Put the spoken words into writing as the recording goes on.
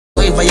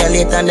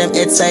violate and them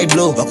head side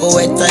blow. Walk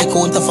away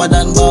tycoon tougher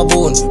than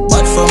baboon.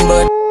 But from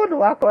birth.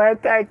 Walk away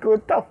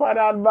tycoon tougher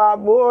than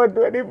baboon.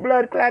 When the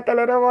blood clot all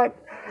of them.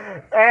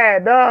 Hey,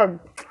 dog.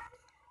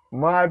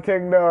 Mad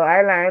thing, dog.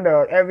 I line,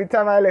 dog. Every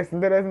time I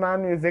listen to this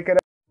man music,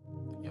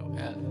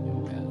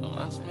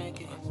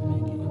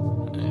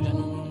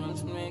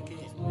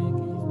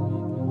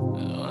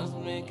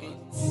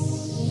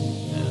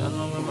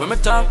 when me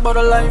talk about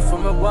the life,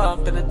 when me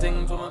walk and the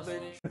thing from my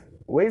bed.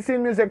 We see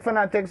music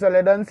fanatics, so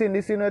they done seen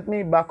this scene with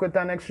me. Back with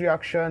the next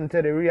reaction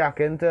to the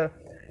reacting to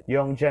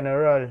Young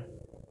General,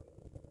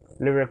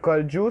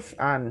 Lyrical Juice,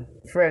 and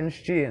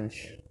French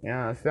Change. You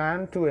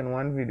understand? 2 in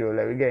 1 video.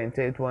 Let me get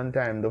into it one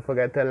time. Don't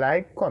forget to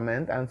like,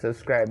 comment, and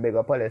subscribe. Big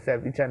up all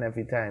yourself each and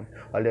every time.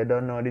 All they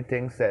don't know the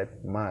thing said.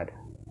 Mad.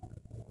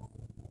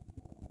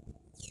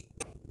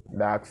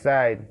 Dark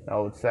side,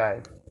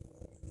 outside.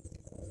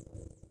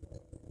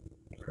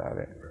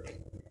 Sorry.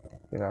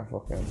 You got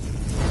fucking.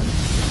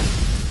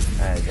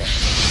 Alright, go.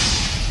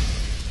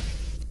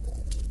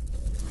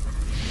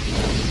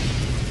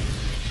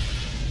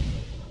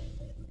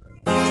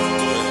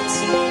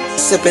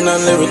 Sipping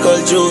on lyrical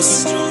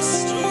juice.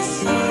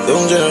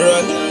 Young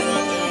General.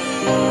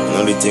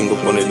 Now the thing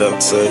up on the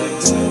dark side.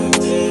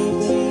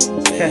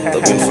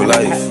 Looking for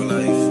life.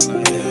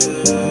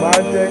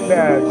 Mad thing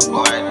that.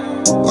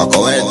 Walk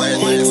away.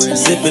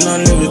 Sipping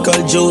on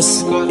lyrical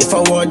juice. If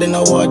I war, then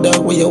I war,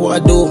 dog. What you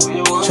want do?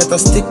 Shut a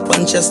stick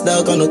on chest,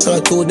 dog. And no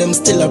tattoo. Them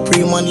still a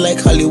pre-man like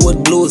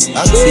Hollywood blues.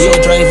 I see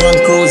you drive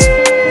and cruise.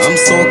 I'm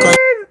so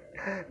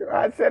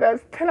I said I'm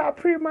still a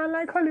pre-man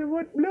like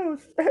Hollywood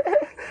blues.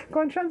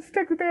 Conscience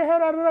stick with their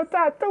head on a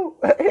tattoo.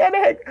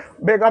 Yeah,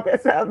 big up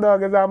yourself,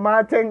 dog. It's a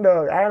mad thing,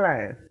 dog. I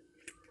lying.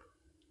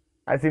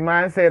 As the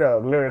man say,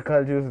 dog,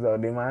 lyrical juice,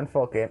 dog. The man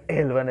fucking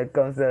ill when it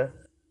comes to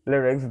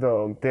lyrics,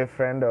 dog.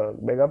 Different,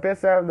 dog. Big up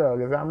yourself,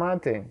 dog. It's a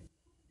mad thing.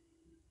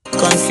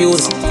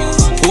 Confused.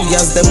 Who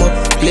gas them up?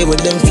 Play with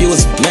them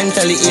fuse.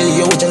 Mentally ill,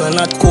 yo, and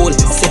not cool.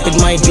 Sipping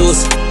my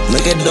juice.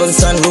 Make it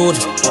dance and road.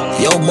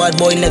 Yo, bad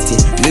boy netty,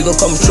 we go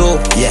come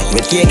through. Yeah, we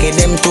take it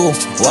them too.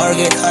 War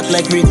get hot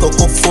like Rico,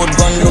 cook food,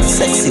 gun look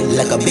sexy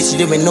like a bitch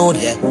doing know.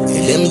 Yeah,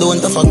 them don't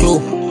have a clue.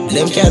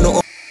 Them can't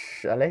know.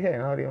 I like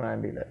how the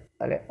man do that.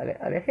 I like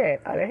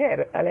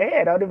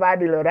how the man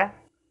do that.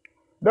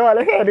 No, I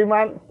like how the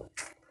man.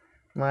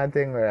 My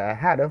thing where I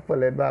had to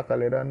pull it back,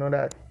 I don't know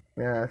that.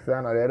 Yeah,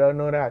 son, I don't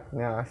know that.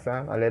 Yeah,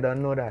 son, I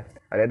don't know that.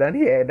 I don't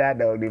hear that,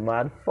 dog. The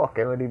man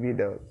fucking with the beat,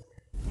 dog.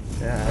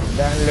 Yeah,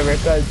 that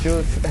lyrical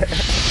juice.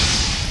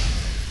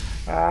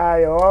 Ah,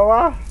 you want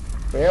what?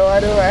 You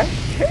want to do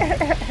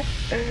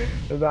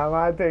it? That's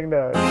my thing,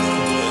 though.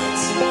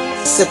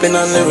 Sipping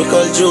on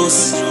lyrical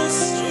juice.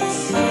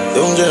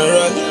 Young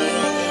General.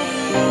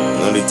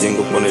 Now the thing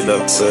up on the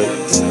dark side.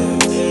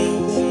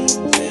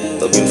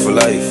 Looking for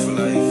life.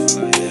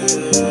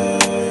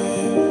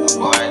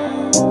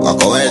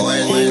 Walk away.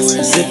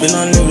 Sipping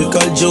on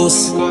lyrical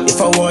juice.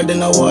 If I war,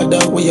 then I war,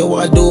 dog. What you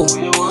want do?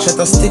 Shut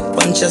a stick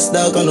on chest,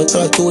 dog. And no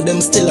tattoo.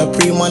 Them still a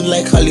pre-man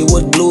like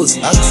Hollywood blues.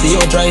 I see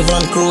you drive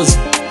and cruise.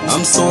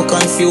 I'm so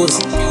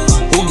confused.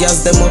 Who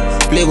gas them up?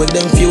 Play with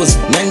them fuse.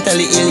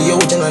 Mentally ill, yo,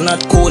 and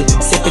not cool.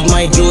 Sipping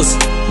my juice.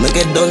 Make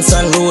it dance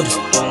and road.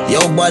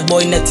 Yo, bad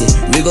boy netty,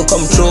 we go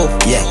come through.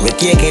 Yeah, we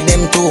take it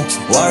them too.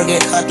 War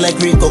get hot like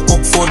Rico,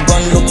 cook food,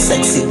 gun look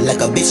sexy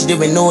like a bitch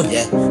doing know.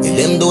 Yeah, if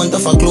them don't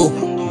have a clue.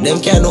 Them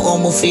can't know how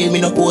me feel,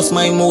 me no post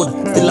my mood.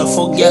 Still a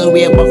fuck girl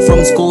way back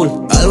from school.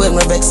 Always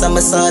me vex and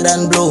me sad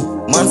and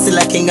blue. Man still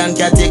a king and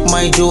can't take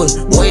my jewel.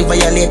 Boy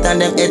violate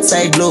and them head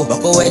side blow.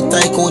 Walk away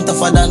tycoon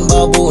tougher than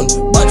baboon.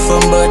 But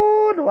from birth.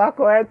 Walk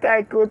away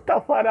tycoon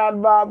tougher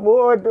than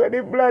baboon. When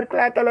the blood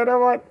clot all of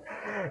them.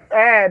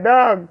 Hey,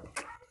 dog.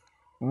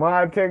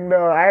 Mad thing,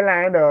 dog. I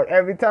line, dog.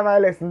 Every time I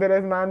listen to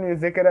this man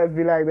music, it does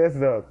be like this,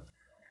 dog.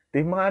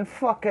 The man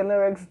fucking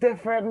lyrics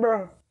different,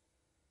 bro.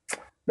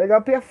 Big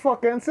up your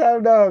fucking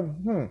self, dog.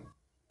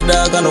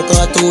 Dog and no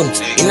cartoon.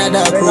 In a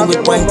dark room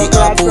with pointy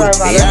harpoon.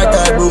 The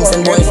hard rooms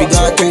and boy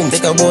figure too.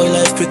 Take a boy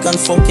life quick and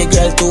fuck your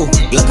girl too.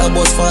 Like a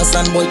bus fast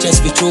and boy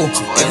chest be true.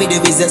 Every day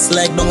we just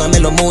like down a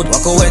mellow mood.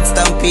 Walk a wet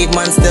stampede,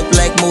 man step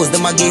like moose.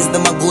 Them a gaze,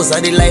 them a goose.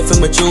 I the life in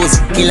my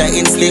choose. Killer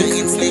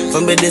instinct.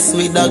 From me this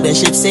sweet dog, then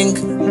ship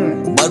sink.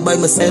 Bad by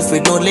myself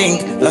with no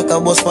link. Like a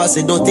bus pass,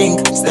 it don't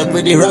think. Step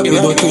with the rock, we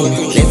don't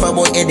think. Left a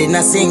boy head in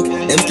a sink.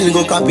 Them still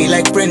go copy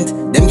like print.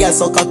 Them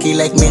girls so cocky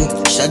like mint.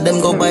 Shot them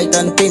go bite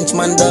and pinch.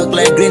 Man dog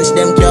like Grinch.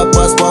 Them can't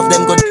pass off.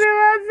 Them go.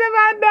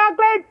 Man dog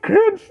like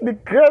Grinch. The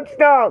Grinch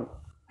dog.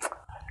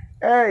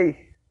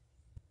 Hey.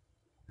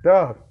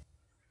 Dog.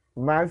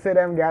 Man say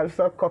them girls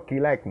so cocky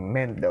like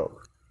mint dog.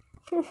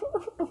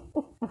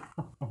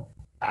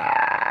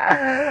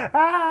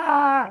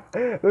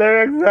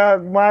 Lyrics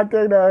dog,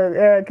 Martin dog,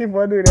 yeah, keep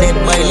on doing that. Dead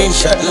violin,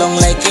 shot long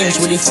like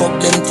inch. With the fuck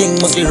them thing,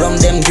 must be rum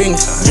them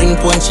drinks. Drink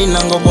punching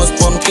and go bust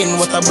pumpkin.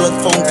 What a blood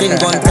fountain,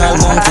 gun tall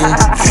mountain.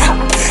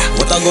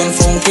 What a gun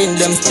fountain,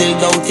 them still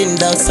doubting.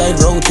 Dark side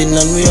routing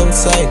and we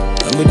outside.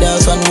 And we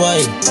dark and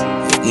wide,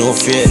 no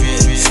fear.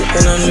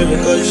 Sipping on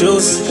lyrical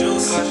juice.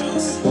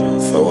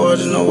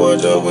 Forward in the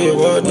water, what you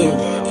want to do?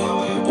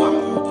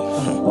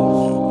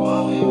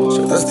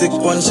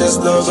 stick one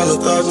chest dog and a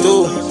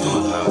tattoo.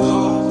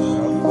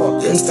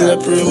 Then still a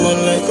pretty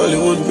man like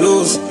Hollywood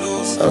blues.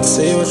 I'd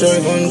say you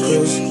drive on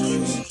cruise.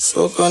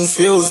 So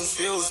confused.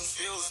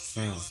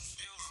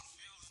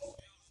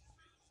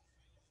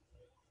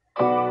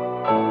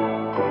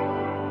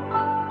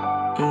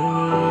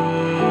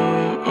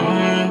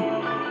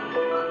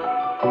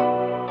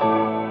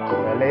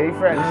 The lady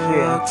friend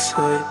Dark shit.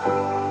 side.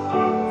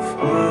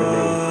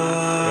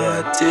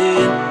 14.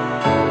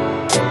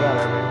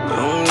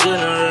 Young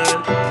general.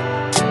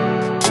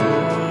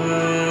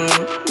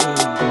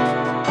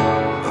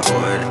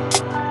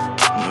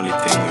 Only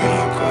thing we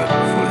know good.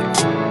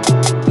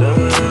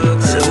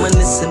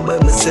 Reminiscing by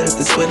myself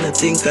is when I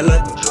think a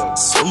lot.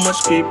 So much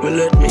people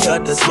hurt me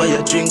hard, that's why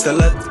I drink a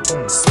lot.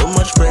 So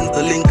much friends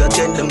to link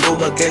again, them go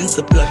against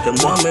the plot. Them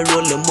want me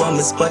roll, them want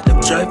me spot.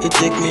 Them try to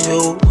take me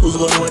out, who's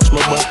gonna watch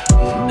my back?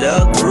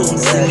 Dark room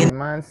singing.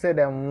 Man say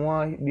them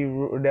want he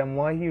rule, them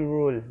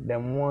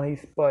want he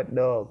spot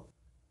dog.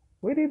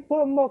 We did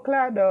bumbo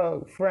clad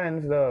dog,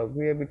 friends dog.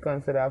 We be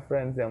consider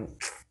friends them.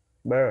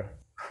 Brr.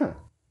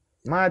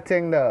 My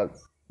thing dog.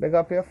 Big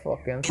up your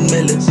fucking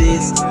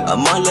Melodies.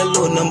 I'm all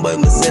alone and by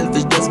myself,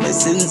 it's just my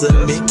sins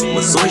on me.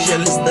 My social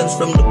distance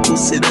from the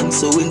pussy done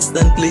so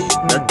instantly.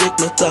 Not take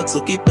no talk,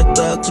 so keep the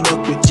talks,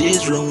 rock with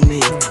G's round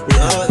me.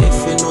 Yeah, if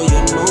you know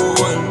you know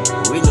one,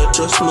 we not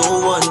trust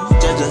no one.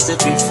 Judge us if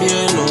we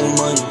fear no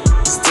man.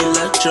 Still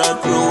I try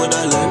grow with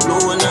all I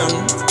know and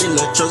I'm still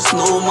I trust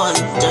no man.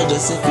 Judge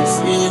us if we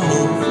fear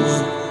no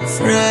man.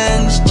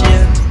 French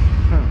jet.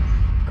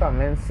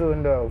 coming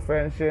soon dog.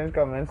 Friends change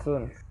coming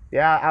soon.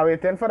 Yeah, I'm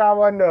waiting for that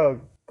one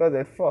dog. Cause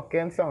it's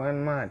fucking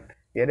something man.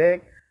 You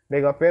dig?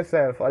 Big up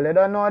yourself. All you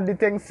don't know the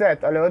thing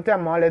set. All you tell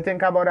me all you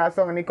think about that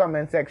song in the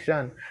comment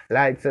section.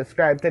 Like,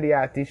 subscribe to the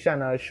artist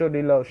channel. Show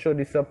the love, show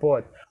the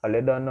support. All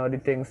you don't know the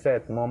thing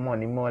set. More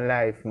money, more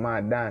life.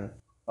 Mad Dan.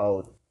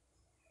 Out.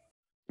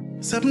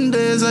 7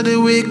 days of the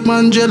week,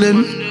 man,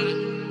 drilling.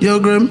 Yo,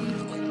 grim.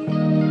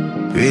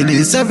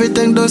 Release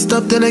everything, don't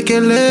stop till I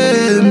kill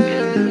him.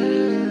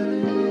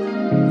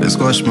 Let's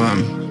squash,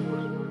 man.